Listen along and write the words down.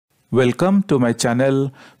Welcome to my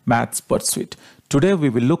channel Maths Pursuit. Today we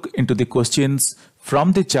will look into the questions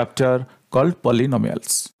from the chapter called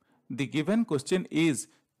polynomials. The given question is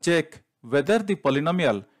check whether the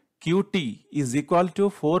polynomial qt is equal to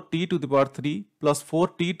 4t to the power 3 plus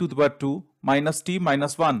 4t to the power 2 minus t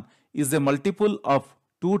minus 1 is a multiple of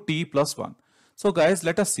 2t plus 1. So guys,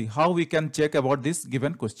 let us see how we can check about this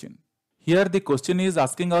given question. Here the question is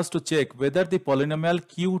asking us to check whether the polynomial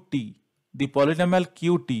qt,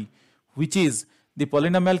 which is the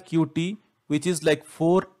polynomial qt, which is like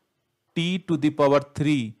 4t to the power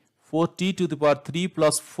 3, 4t to the power 3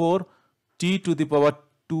 plus 4t to the power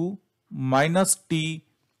 2 minus t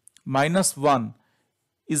minus 1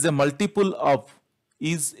 is a multiple of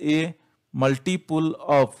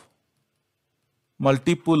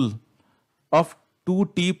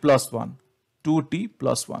 2t plus 1. 2t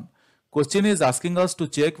plus 1. Question is asking us to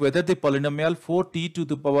check whether the polynomial 4t to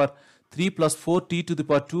the power 3 plus 4t to the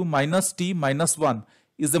power 2 minus t minus 1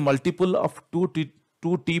 is a multiple of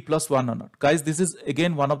 2t plus 1 or not. Guys, this is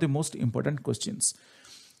again one of the most important questions.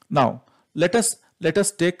 Now, let us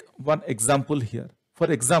take one example here.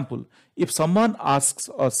 For example, if someone asks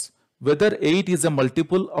us whether 8 is a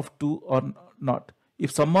multiple of 2 or not.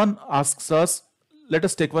 If someone asks us, let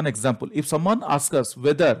us take one example. If someone asks us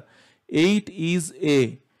whether 8 is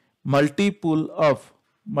a multiple of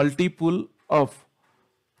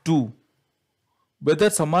 2,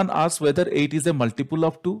 whether someone asks whether 8 is a multiple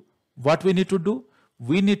of 2, what we need to do?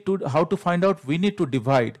 How to find out? We need to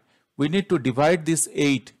divide this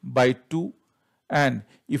 8 by 2, and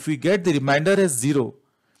if we get the remainder as 0,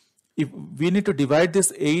 if we need to divide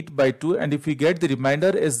this 8 by 2, and if we get the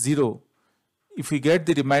remainder as 0,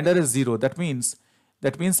 that means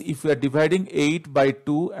if we are dividing 8 by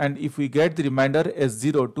 2 and if we get the remainder as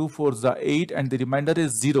 0, 2 4s are 8 and the remainder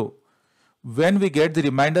is 0. When we get the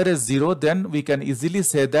remainder as 0, then we can easily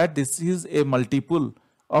say that this is a multiple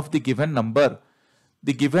of the given number.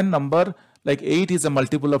 The given number like 8 is a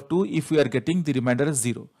multiple of 2 if we are getting the remainder as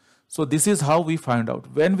 0. So this is how we find out.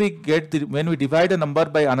 When we divide a number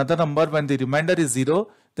by another number when the remainder is 0,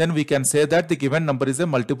 then we can say that the given number is a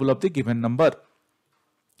multiple of the given number.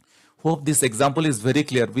 Hope this example is very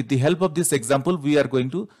clear. With the help of this example, we are going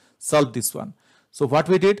to solve this one. So what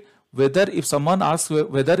we did, if someone asks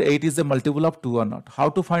whether 8 is a multiple of 2 or not, how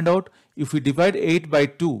to find out? If we divide 8 by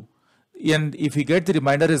 2 and if we get the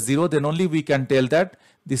remainder as 0, then only we can tell that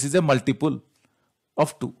this is a multiple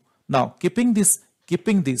of 2. Now, keeping this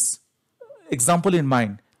example in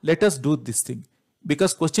mind, let us do this thing,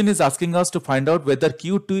 because question is asking us to find out whether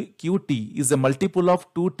qt is a multiple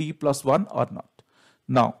of 2t plus 1 or not.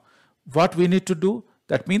 Now, what we need to do,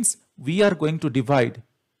 that means we are going to divide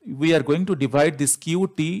this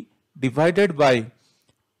qt divided by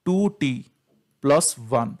 2t plus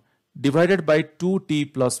 1 divided by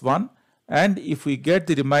 2t plus 1, and if we get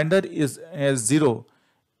the remainder is as 0,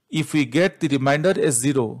 if we get remainder as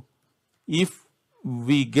 0, then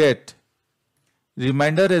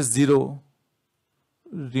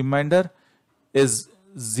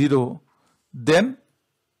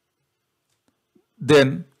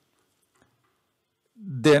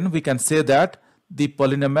we can say that the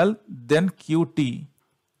polynomial then qt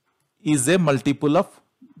is a multiple of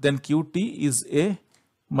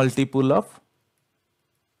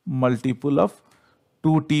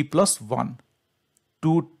 2t plus 1.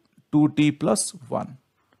 2t plus 1.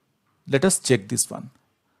 Let us check this one.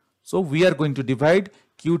 So we are going to divide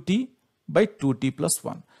qt by 2t plus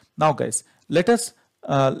 1. Now guys, let us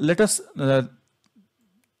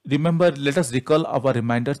recall our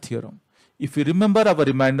remainder theorem. If you recall our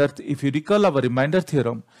remainder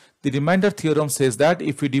theorem, the remainder theorem says that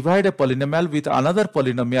if we divide a polynomial with another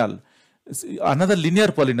linear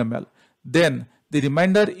polynomial, then the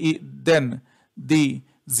remainder then the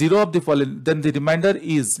remainder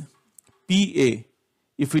is pa.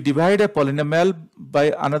 If we divide a polynomial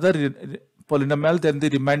by another polynomial, then the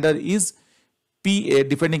remainder is pa,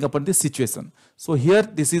 depending upon the situation. So here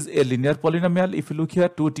this is a linear polynomial. If you look here,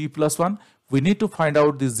 2t plus 1, we need to find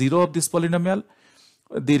out the 0 of this polynomial.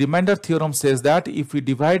 The remainder theorem says that if we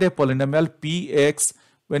divide a polynomial px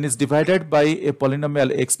when it's divided by a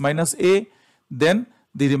polynomial x minus a, then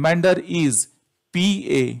the remainder is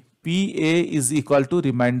pa. Pa is equal to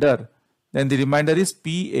remainder. Then the remainder is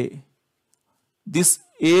pa. This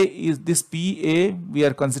pa we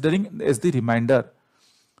are considering as the remainder.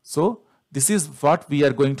 So this is what we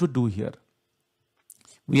are going to do here.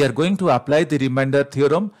 We are going to apply the remainder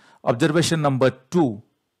theorem, observation number 2.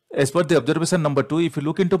 As per the observation number 2, if you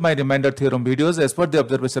look into my remainder theorem videos, as per the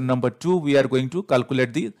observation number 2, we are going to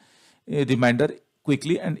calculate the remainder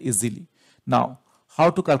quickly and easily. Now, how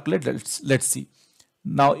to calculate? Let's see.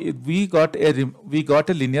 Now we got a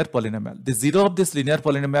linear polynomial. The 0 of this linear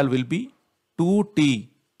polynomial will be 2t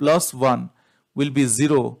plus 1 will be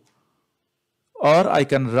 0, or I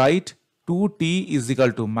can write 2t is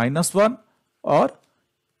equal to minus 1, or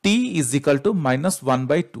t is equal to minus 1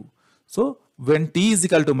 by 2. So when t is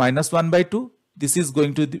equal to minus 1 by 2, this is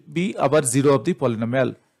going to be our 0 of the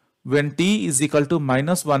polynomial. When t is equal to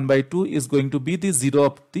minus 1 by 2 is going to be the 0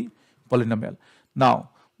 of the polynomial. Now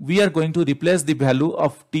we are going to replace the value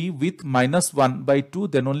of t with minus 1 by 2,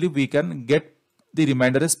 then only we can get the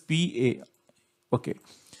remainder as PA. Okay.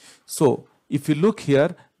 So if you look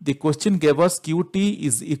here, the question gave us qt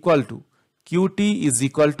is equal to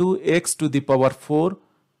x to the power 4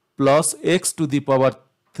 plus x to the power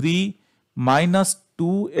 3 minus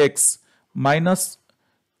 2x minus,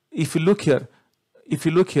 if you look here,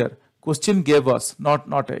 question gave us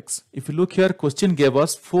not x. If you look here, question gave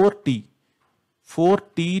us 4t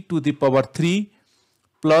to the power 3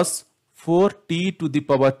 plus 4t to the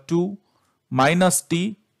power 2 minus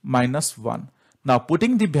t minus 1. Now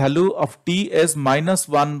putting the value of t as minus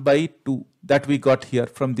 1 by 2 that we got here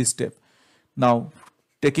from this step. Now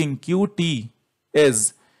taking qt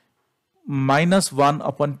as minus 1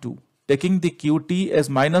 upon 2, taking the qt as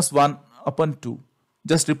minus 1 upon 2,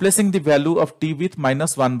 just replacing the value of t with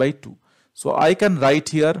minus 1 by 2. So I can write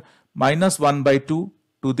here minus 1 by 2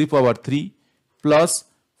 to the power 3 plus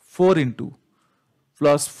 4 into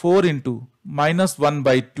minus 1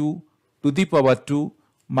 by 2 to the power 2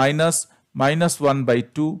 minus 1 by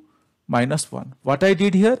 2 minus 1. What I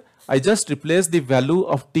did here, I just replaced the value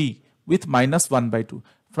of t with minus 1 by 2.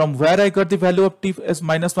 From where I got the value of t as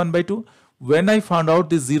minus 1 by 2? When I found out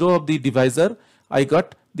the 0 of the divisor, I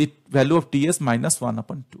got the value of t as minus 1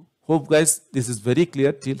 upon 2. Hope guys this is very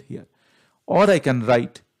clear till here. Or I can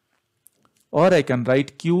write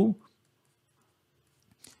q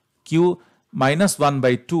minus 1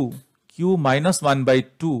 by 2, q minus 1 by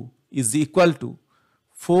 2 is equal to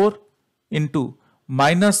 4 into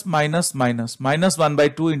minus 1 by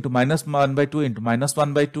 2 into minus 1 by 2 into minus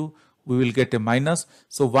 1 by 2, we will get a minus.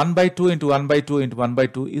 So 1 by 2 into 1 by 2 into 1 by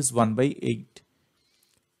 2 is 1 by 8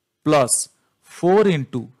 plus 4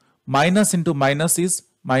 into minus is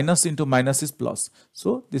minus into minus is plus.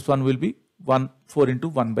 So this one will be 4 into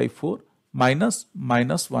 1 by 4 minus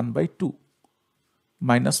 1 by 2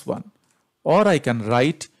 minus 1. Or I can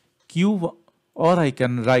write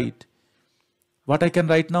what I can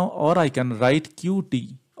write now, or I can write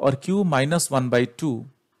qt or q minus 1 by 2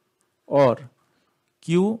 or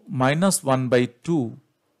q minus 1 by 2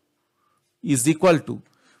 is equal to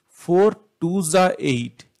 4 2s are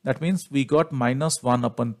 8. That means we got minus 1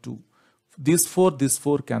 upon 2. This 4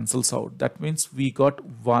 cancels out. That means we got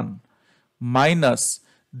 1 minus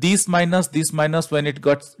this minus when it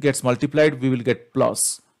gets multiplied we will get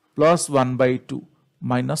plus 1 by 2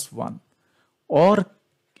 minus 1, or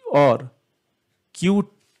q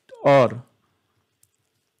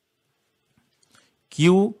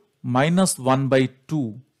minus 1 by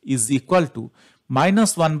 2 is equal to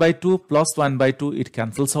minus 1 by 2 plus 1 by 2, it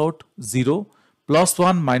cancels out 0, plus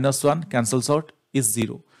 1 minus 1 cancels out is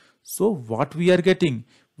 0. So what we are getting?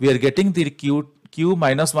 We are getting the q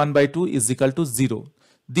minus 1 by 2 is equal to 0.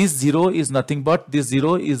 This 0 is nothing but this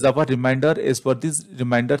 0 is our remainder as per this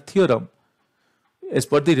remainder theorem. As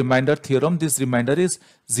per the remainder theorem, this remainder is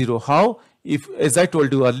 0. How? If, as I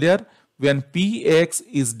told you earlier, when px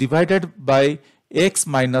is divided by x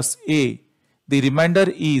minus a, the remainder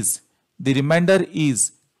is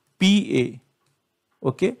pa.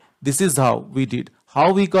 Okay, this is how we did.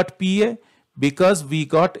 How we got pa? Because we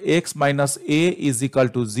got x minus a is equal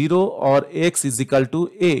to 0 or x is equal to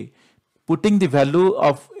a. Putting the value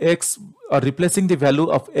of x or replacing the value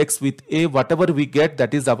of x with a, whatever we get,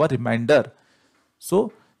 that is our remainder.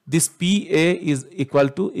 So this pa is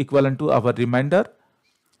equivalent to our remainder.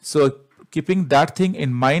 So keeping that thing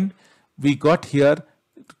in mind, we got here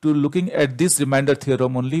to looking at this remainder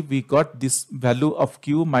theorem only, we got this value of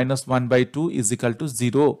q minus 1 by 2 is equal to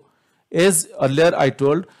 0. As earlier I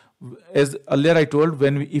told,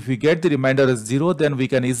 if we get the remainder as 0, then we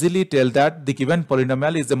can easily tell that the given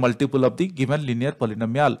polynomial is a multiple of the given linear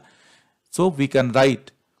polynomial. So we can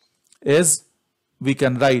write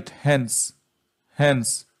hence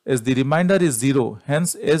as the remainder is 0,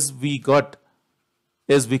 hence as we calculated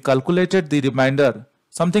the remainder,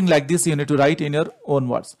 something like this you need to write in your own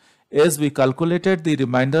words. As we calculated the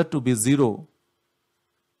remainder to be 0,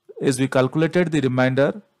 hence as we calculated the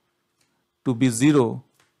remainder to be 0,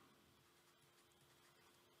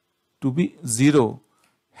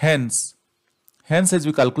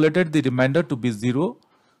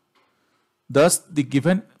 thus the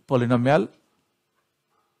given polynomial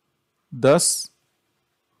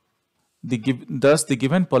thus the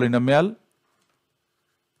given polynomial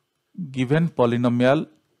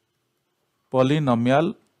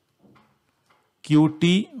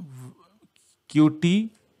qt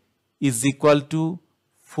is equal to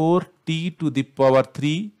 4t to the power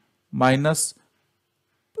 3 minus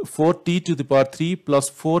 4t to the power 3 plus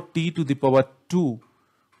 4t to the power 2,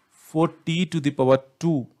 4t to the power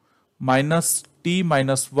 2 minus t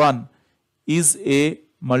minus 1 is a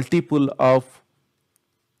multiple of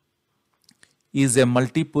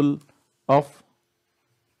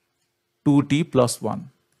 2t plus 1.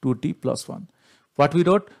 What we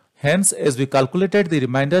wrote? Hence, as we calculated the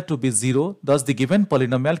remainder to be 0, thus the given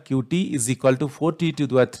polynomial qt is equal to 4t to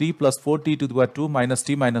the power 3 plus 4t to the power 2 minus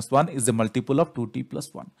t minus 1 is a multiple of 2t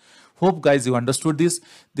plus 1. Hope guys you understood this.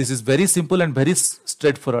 This is very simple and very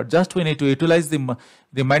straightforward. Just we need to utilize the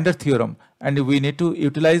remainder theorem and we need to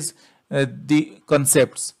utilize the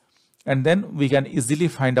concepts, and then we can easily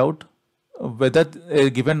find out whether a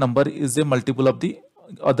given number is a multiple of the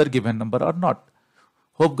other given number or not.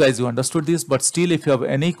 Hope guys you understood this, but still if you have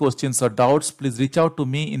any questions or doubts, please reach out to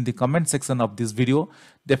me in the comment section of this video.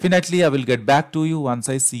 Definitely I will get back to you once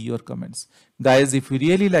I see your comments. Guys, if you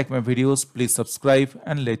really like my videos, please subscribe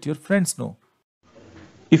and let your friends know.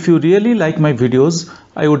 If you really like my videos,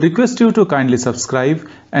 I would request you to kindly subscribe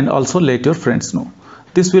and also let your friends know.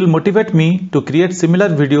 This will motivate me to create similar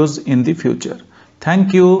videos in the future.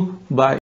 Thank you. Bye.